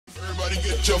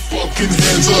Everybody get your fucking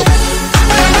hands up.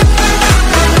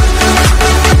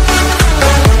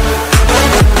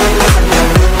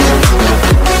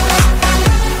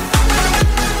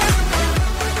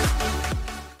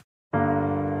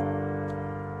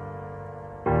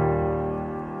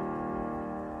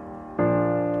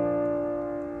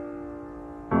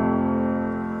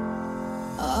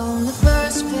 On the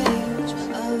first page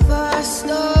of our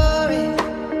story,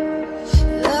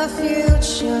 the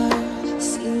future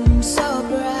seems so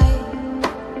bright.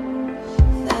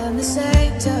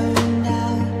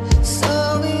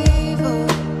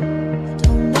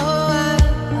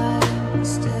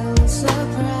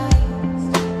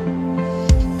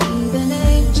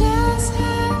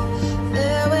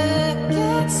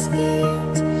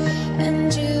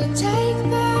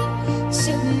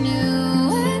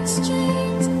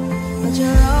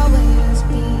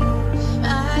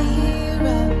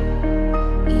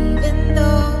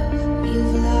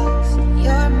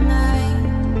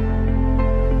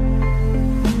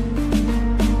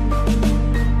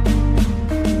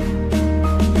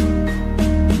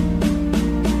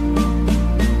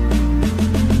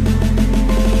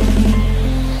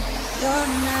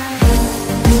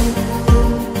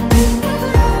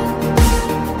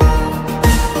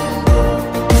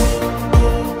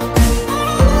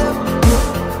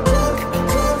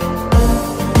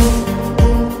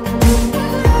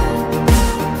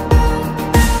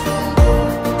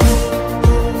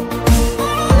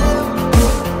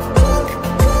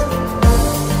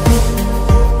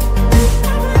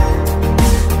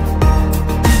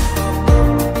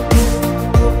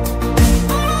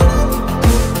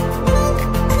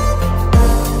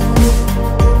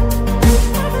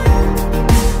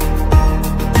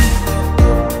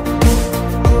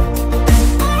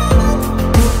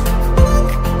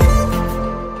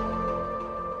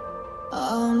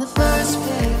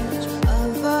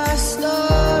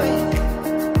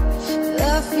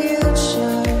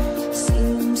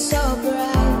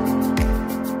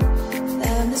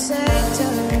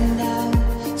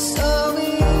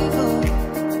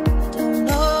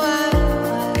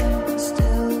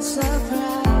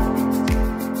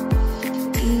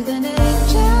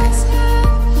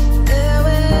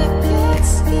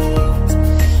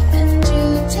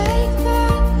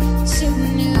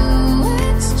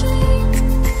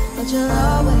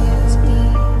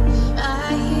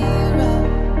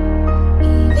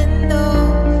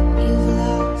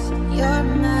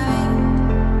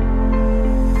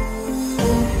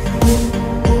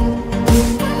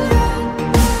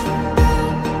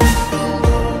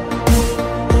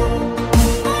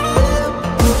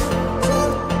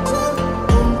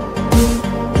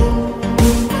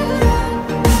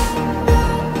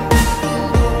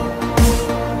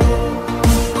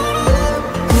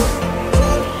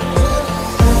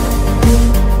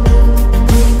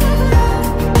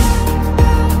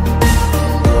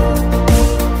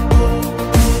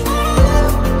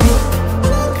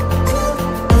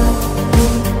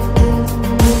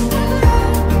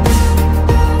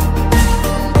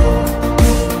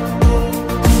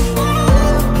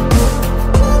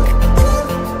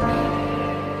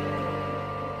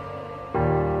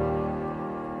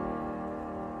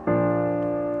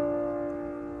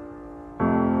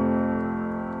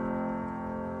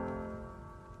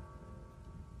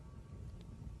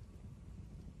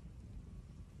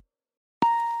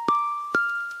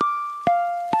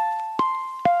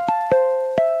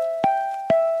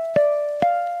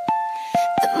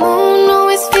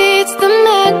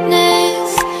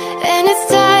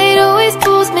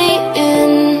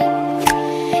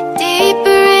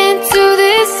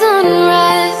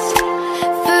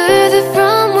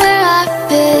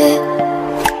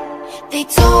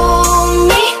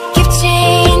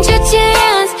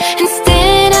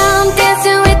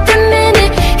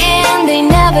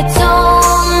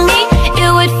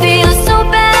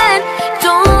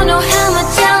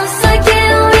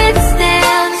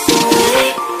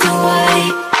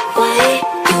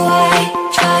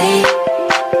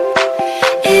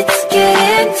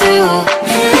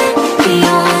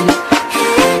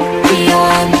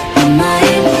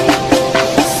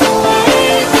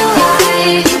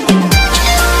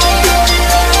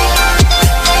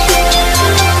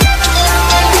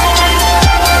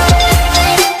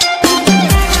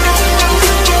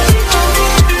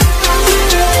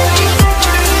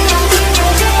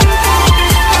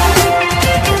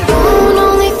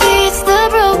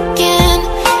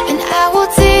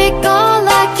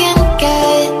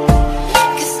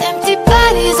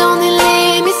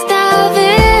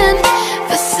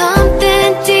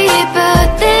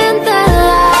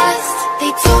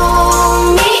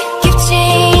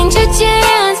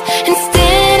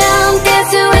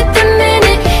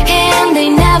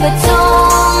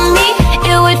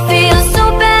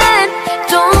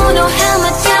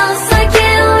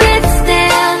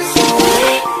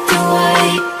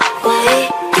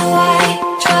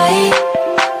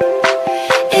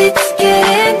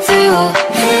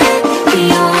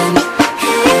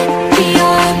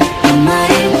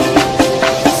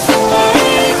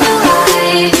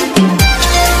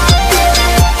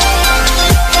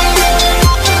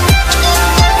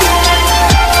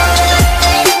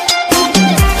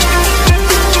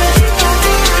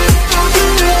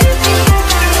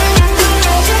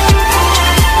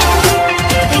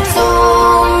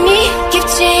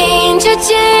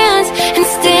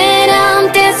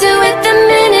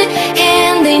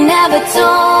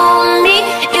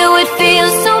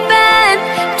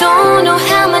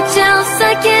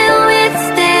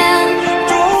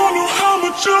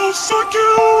 I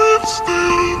can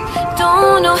withstand.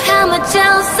 Don't know how much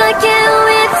else I can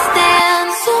withstand.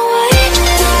 So wait,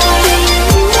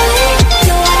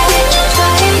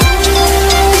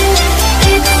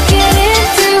 it's getting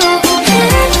through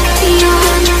and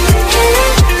beyond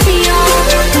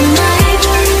the night.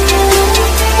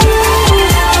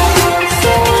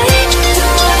 So wait,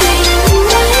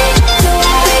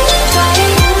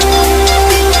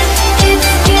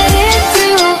 it's getting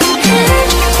through and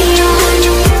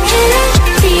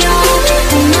beyond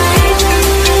the night. So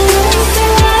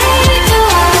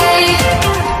wait.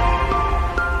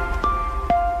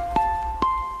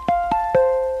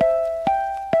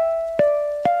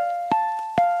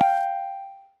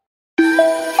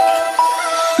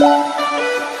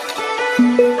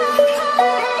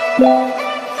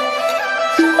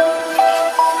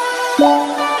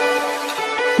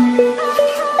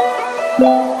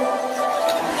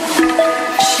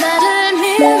 Shattered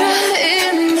mirror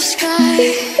in the sky,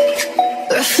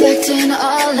 reflecting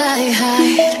all I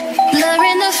hide,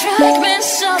 blurring the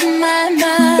fragments of my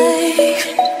mind.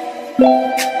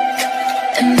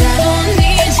 And I don't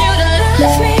need you to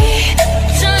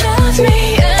love me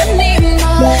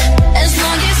anymore. As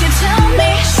long as you tell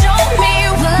me, show me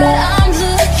what I'm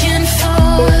looking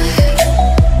for.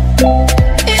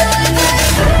 You were the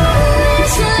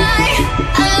first light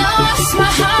I lost my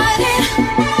heart in.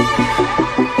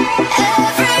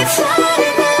 Every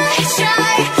time I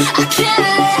try, I can't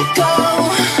let go.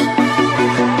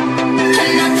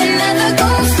 And nothing ever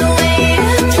goes the way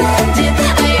you planned it.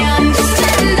 I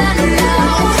understand that now.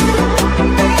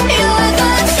 You were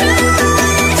the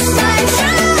truest, my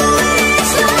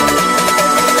truest love.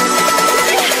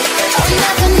 I'll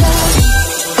never know.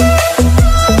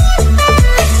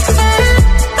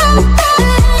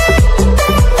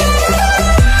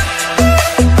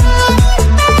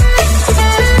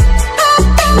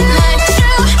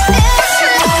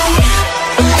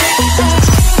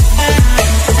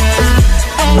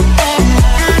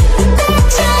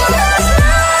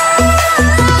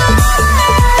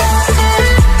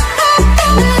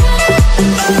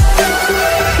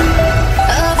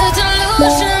 Of the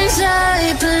delusions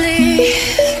I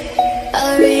believe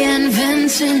are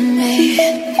reinventing me,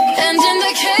 and in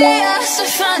the chaos I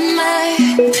find my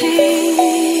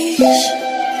peace.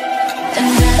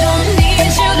 And I don't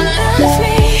need you to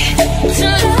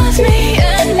love me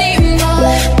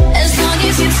anymore. As long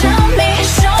as you tell me,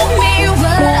 show me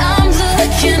what I'm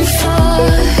looking for.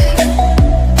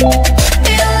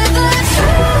 You're the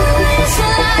truest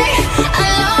light I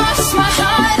lost my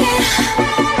heart in.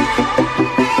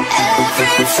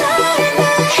 Every time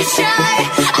I try,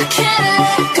 I can't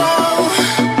let go.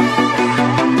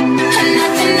 And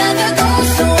nothing ever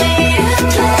goes the way you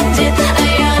planned it.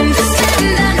 I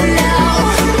understand that now.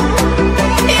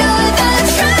 You're the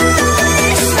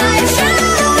truest, my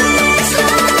truest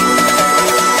love.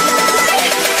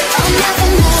 I'll never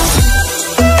know.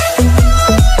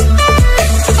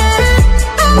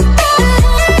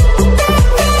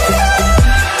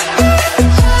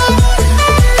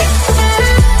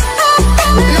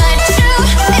 My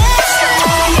truest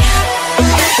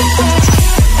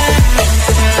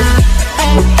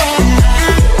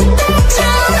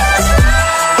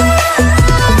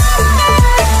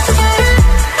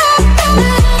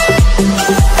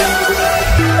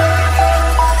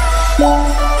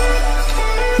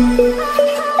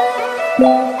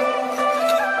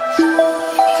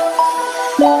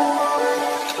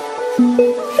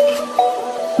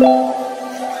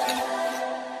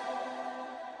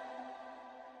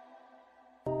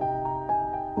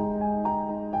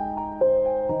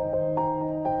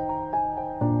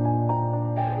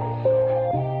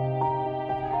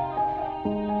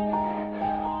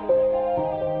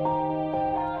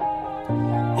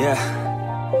Yeah.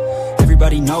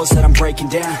 Everybody knows that I'm breaking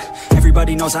down.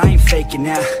 Everybody knows I ain't faking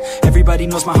now. Everybody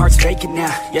knows my heart's vacant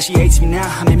now. Yeah, she hates me now,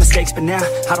 I made mistakes, but now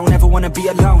I don't ever wanna be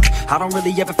alone. I don't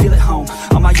really ever feel at home.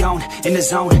 On my own, in the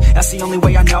zone, that's the only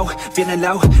way I know. Feeling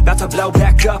low, about to blow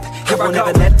back up. Here I won't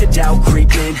ever let the doubt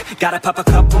creep in. Gotta pop a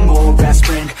couple more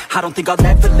aspirin. I don't think I'll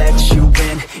ever let you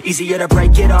in. Easier to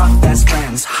break it off best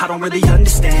friends. I don't really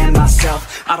understand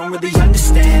myself. I don't really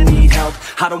understand, need help.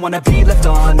 I don't wanna be left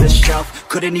on the shelf.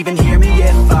 Couldn't even hear me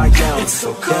if I yelled. It's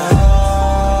so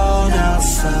cold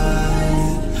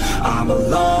outside, I'm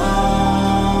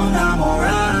alone, I'm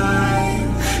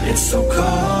alright. It's so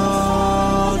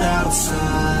cold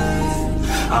outside,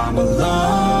 I'm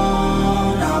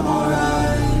alone, I'm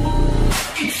alright.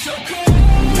 It's so cold.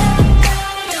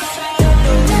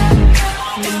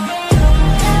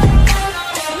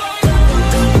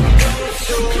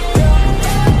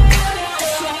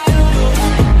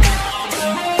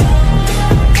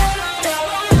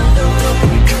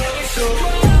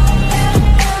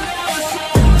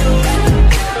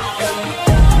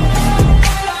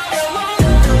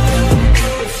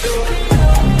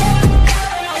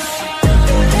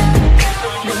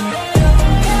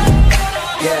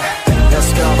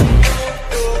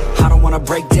 wanna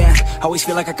break down. Always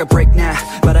feel like I could break now,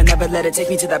 but I never let it take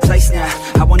me to that place now.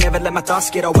 I won't ever let my thoughts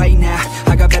get away now.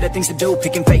 I got better things to do,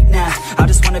 picking fate now. I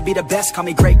just wanna be the best, call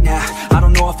me great now. I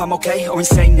don't know if I'm okay or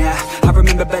insane now. I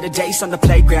remember better days on the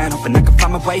playground, hoping I can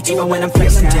find my way even when I'm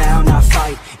feeling down. I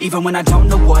fight, even when I don't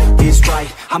know what is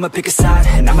right. I'ma pick a side,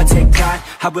 and I'ma take pride.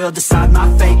 I will decide my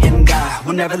fate, and I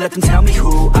will never let them tell me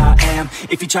who I am.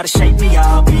 If you try to shape me,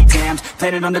 I'll be damned.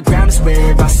 Planet on the ground is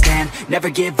where I stand. Never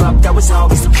give up, that was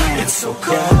always the plan. It's so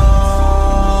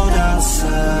cold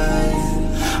outside,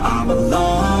 I'm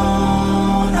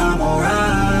alone, I'm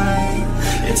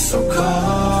alright. It's so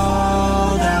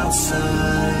cold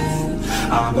outside,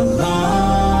 I'm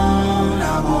alone,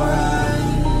 I'm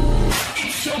alright.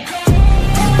 It's so cold.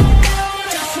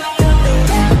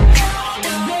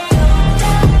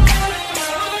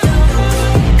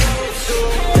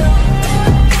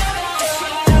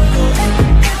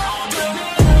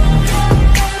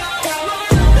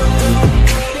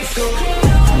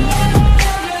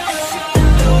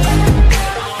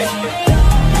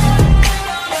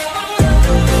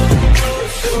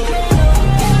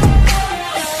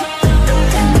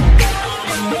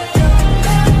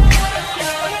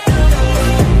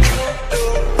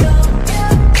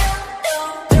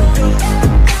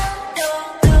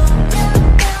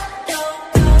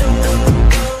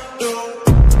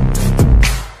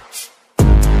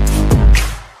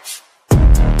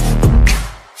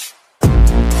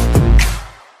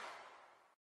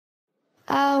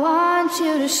 I want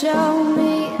you to show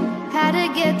me how to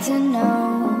get to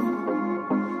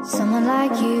know someone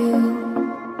like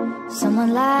you,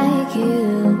 someone like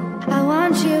you. I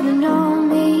want you to know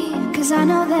me, 'cause I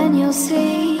know then you'll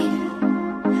see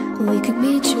we could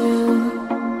be true,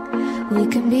 we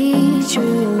could be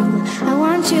true. I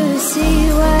want you to see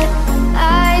what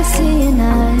I see in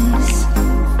us,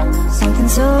 something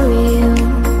so real,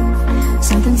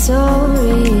 something so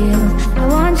real. I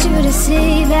want you to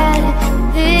see that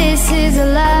this is a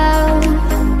love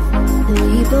that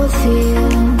we both feel,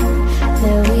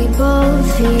 that we both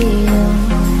feel.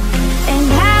 And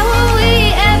how will we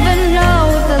ever know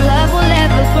if the love will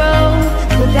ever grow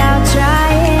without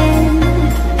trying,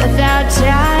 without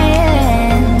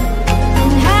trying?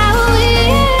 And how will we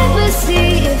ever see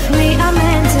if we are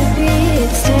meant to be?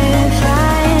 It's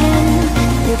terrifying,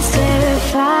 it's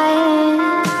terrifying.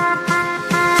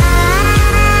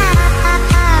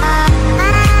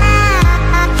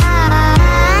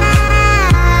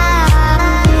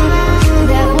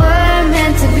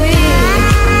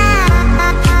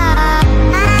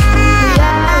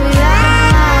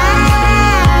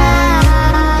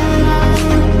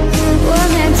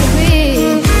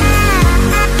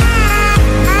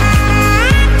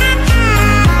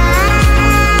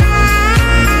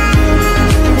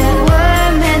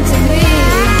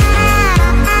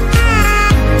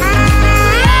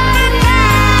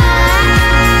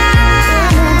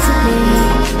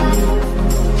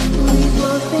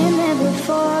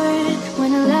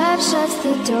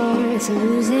 It's a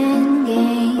losing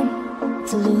game,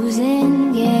 it's a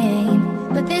losing game.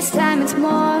 But this time it's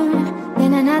more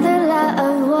than another lot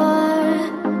of war.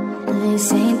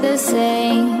 This ain't the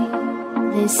same,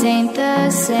 this ain't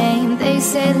the same. They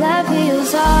say love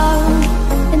heals all,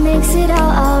 it makes it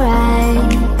all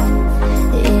alright.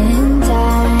 In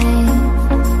time,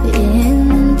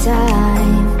 in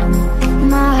time.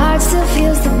 My heart still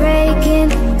feels the breaking,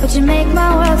 but you make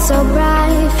my world so bright.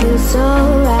 It feels so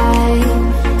right,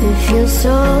 it feels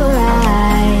so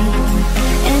right.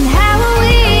 And how will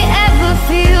we ever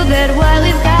feel that what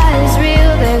we've got is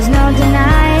real? There's no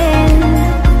denying,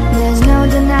 there's no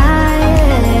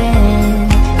denying.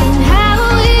 And how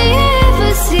will we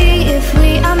ever see if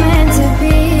we are meant to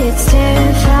be? It's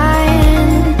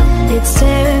terrifying, it's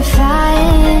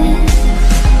terrifying.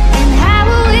 And how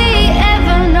will we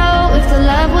ever know if the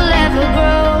love will ever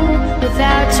grow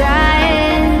without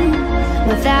trying,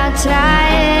 without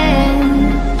trying?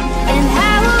 And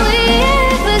how will we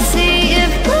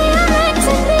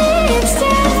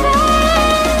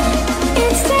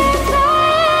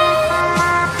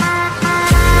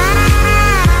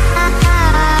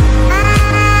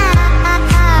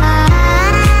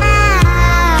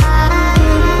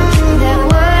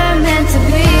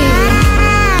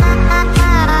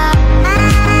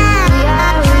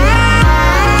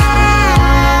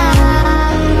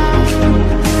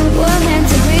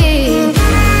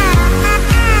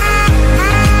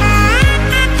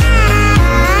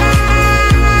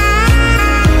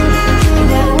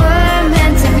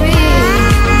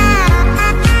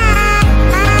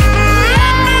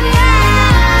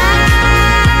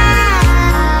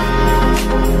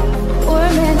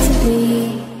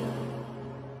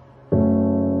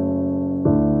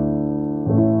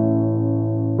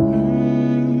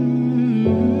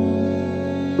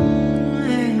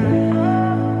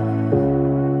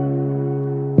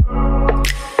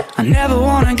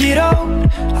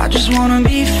just wanna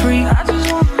be free. I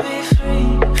just wanna be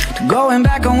free. To going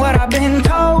back on what I've been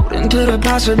told, into the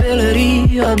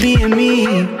possibility of being me.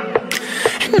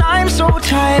 And I'm so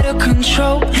tired of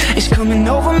control. It's coming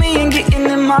over me and getting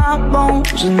in my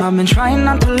bones. And I've been trying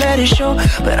not to let it show,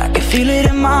 but I can feel it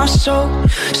in my soul.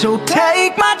 So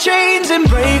take my chains and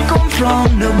break them from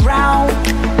the ground.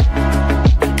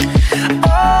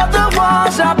 All the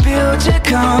walls I built are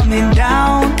coming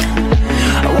down.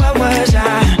 Where was I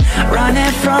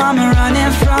running from?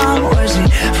 Was it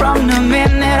from the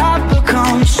man that I've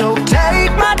become? So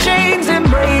take my chains and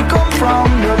break them from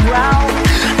the ground.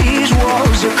 These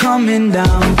walls are coming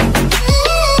down.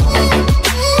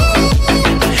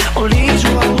 Oh, these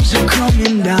walls are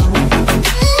coming down.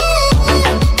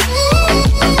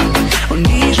 Oh,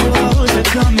 these walls are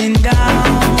coming down.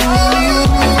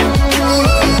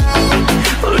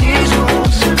 Oh, these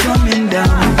walls are coming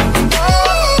down.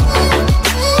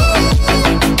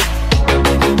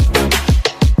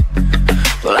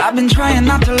 Well, I've been trying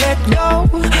not to let go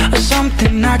of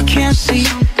something I can't see.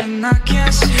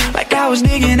 Like I was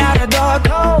digging out a dark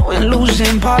hole and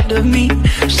losing part of me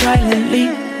silently.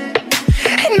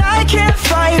 And I can't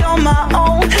fight on my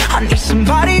own. I need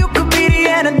somebody who could be the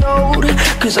antidote.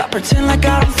 Cause I pretend like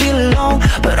I don't feel alone,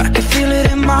 but I can feel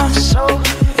it in my soul,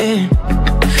 yeah.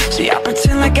 See, I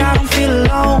pretend like I don't feel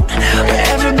alone, but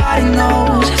everybody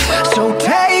knows. So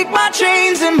take my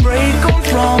chains and break them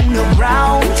from the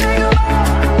ground.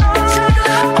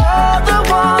 All the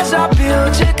walls I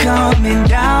built are coming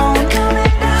down.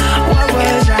 What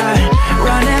was I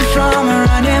running from?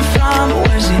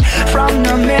 Was it from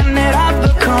the man that I've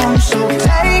become? So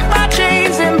take my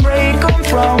chains and break them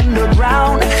from the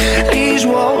ground. These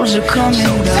walls are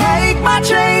coming down. Take my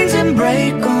chains and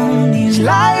break them. These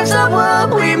lives are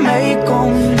what we make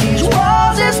them. These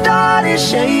walls have started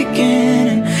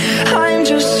shaking. I'm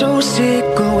just so sick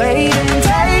of waiting.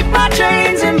 Take my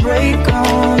chains and break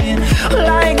them. Well,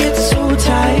 I get so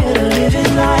tired of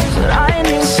living life, but I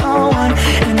need someone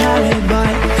and I live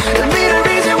by to be the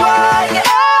reason why.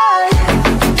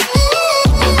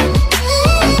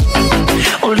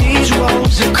 Oh, these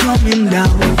walls are coming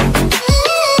down.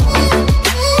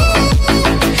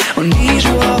 Oh, these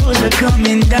walls are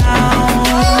coming down.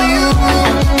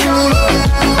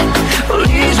 Oh,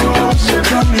 these walls are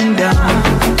coming down.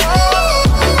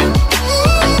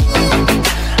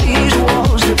 These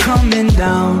walls are coming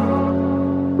down.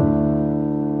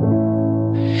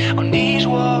 Oh, these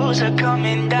walls are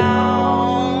coming down.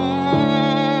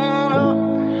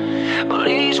 Oh,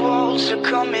 these walls are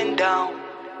coming down.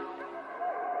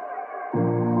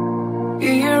 Do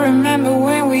you remember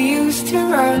when we used to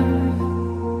run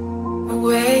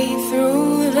away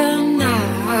through the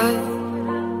night?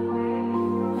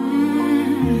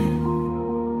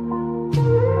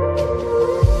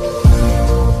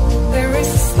 There is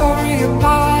a story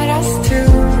about us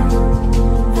two,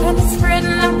 and it's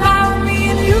written about me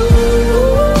and you.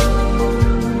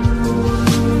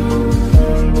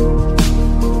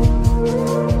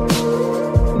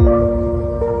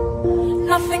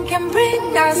 Nothing can bring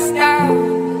us down,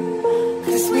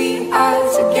 'cause we are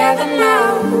together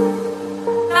now.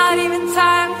 Not even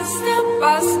time to stop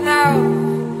us now,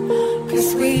 'cause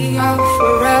we are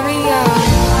forever young.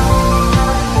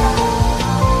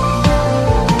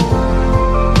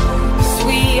 'Cause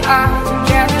we are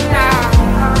together now.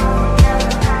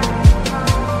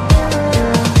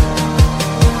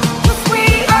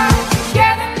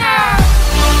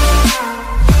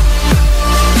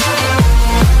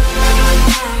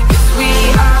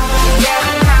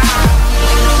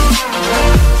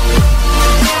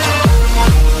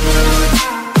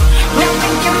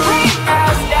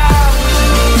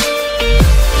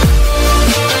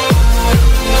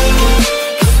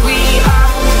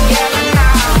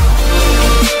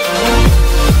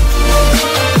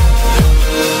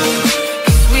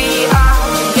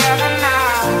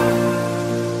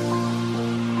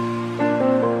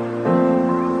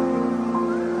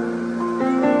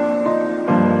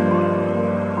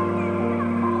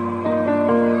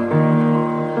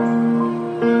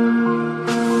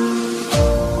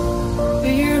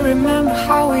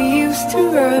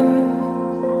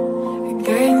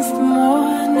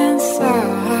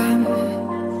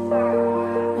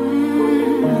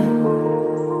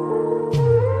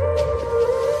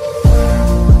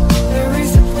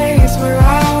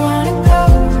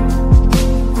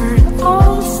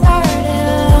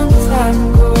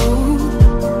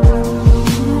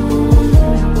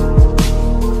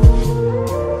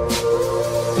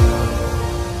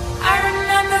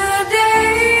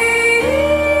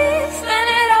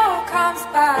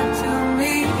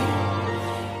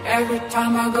 Every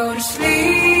time I go to sleep,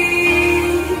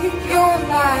 you're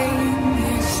lying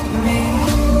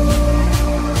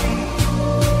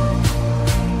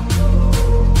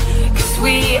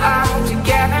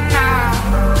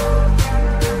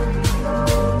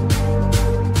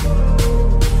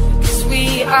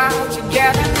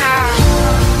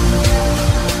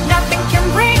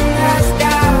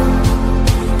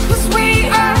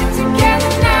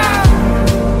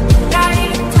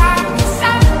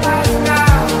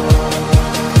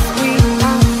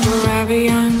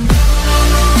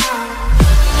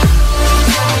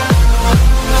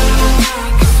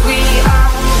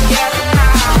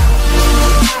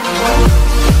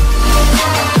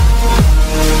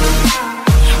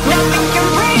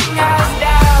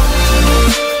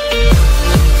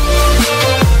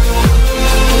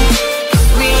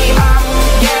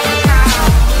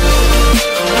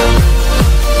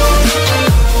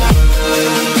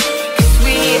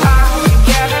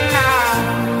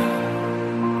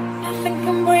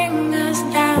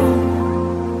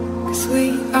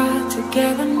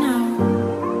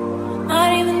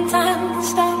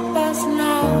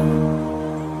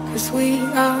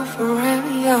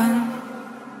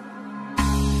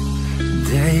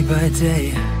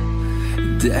day,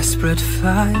 desperate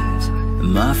fight.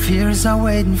 My fears are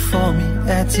waiting for me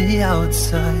at the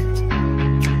outside.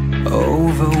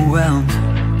 Overwhelmed,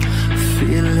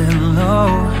 feeling low.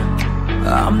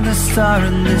 I'm the star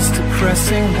in this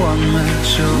depressing one-man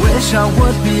show. Wish I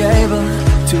would be able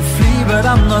to flee, but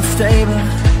I'm not stable.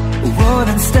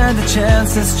 Wouldn't stand a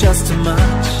chance, it's just too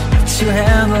much to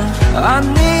handle. I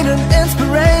need an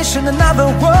inspiration, another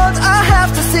world I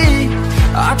have to see.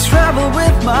 I travel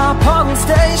with my portal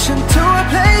station to a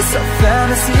place of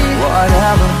fantasy.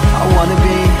 Whatever I wanna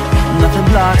be, nothing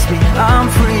blocks me, I'm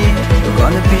free. I'm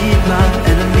gonna beat my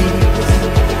enemies.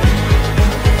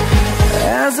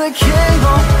 As a king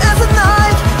or as a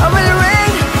knight, I will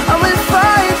reign, I will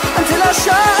fight until I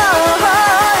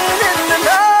shine in the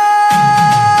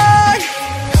night.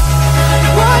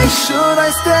 Why should I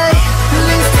stay?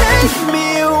 Please take me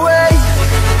away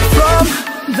from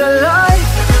the light.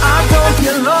 I don't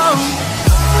belong.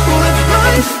 With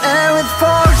life and with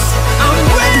force, I'm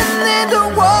winning the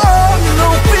war. No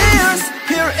fears,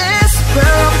 here is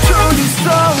where I'm truly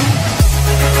strong.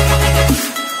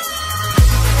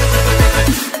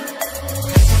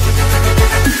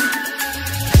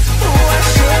 Why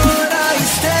should I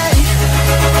stay?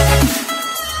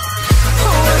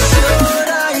 Why should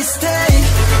I stay?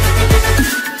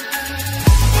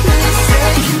 Please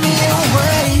take me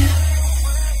away.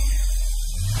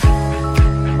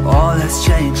 All has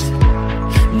changed,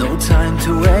 no time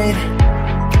to wait.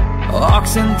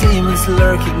 Orcs and demons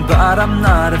lurking, but I'm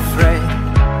not afraid.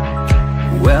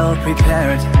 Well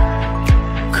prepared,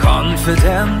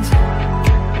 confident,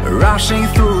 rushing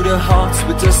through the halls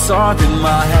with the sword in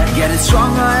my hand. Getting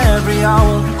stronger every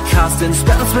hour, casting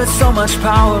spells with so much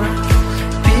power.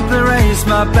 People raise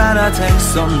my banner,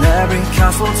 tanks on every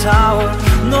castle tower.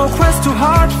 No quest too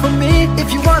hard for me,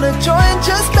 if you wanna join,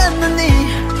 just bend the knee.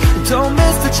 Don't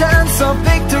miss the chance of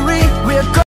victory, we're